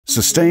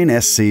Sustain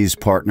SC's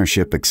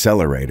Partnership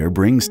Accelerator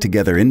brings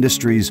together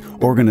industries,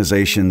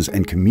 organizations,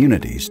 and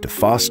communities to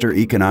foster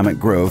economic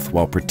growth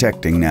while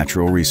protecting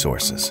natural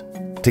resources.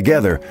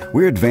 Together,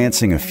 we're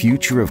advancing a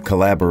future of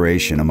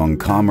collaboration among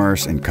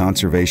commerce and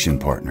conservation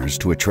partners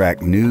to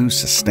attract new,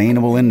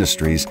 sustainable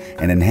industries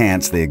and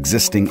enhance the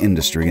existing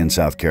industry in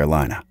South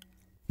Carolina.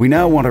 We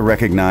now want to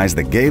recognize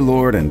the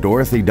Gaylord and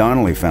Dorothy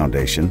Donnelley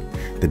Foundation,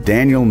 the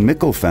Daniel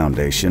Mickle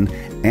Foundation,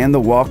 and the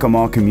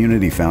Waccamaw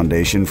Community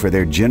Foundation for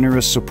their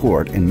generous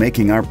support in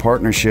making our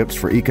Partnerships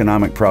for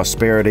Economic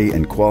Prosperity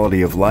and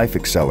Quality of Life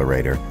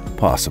Accelerator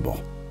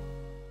possible.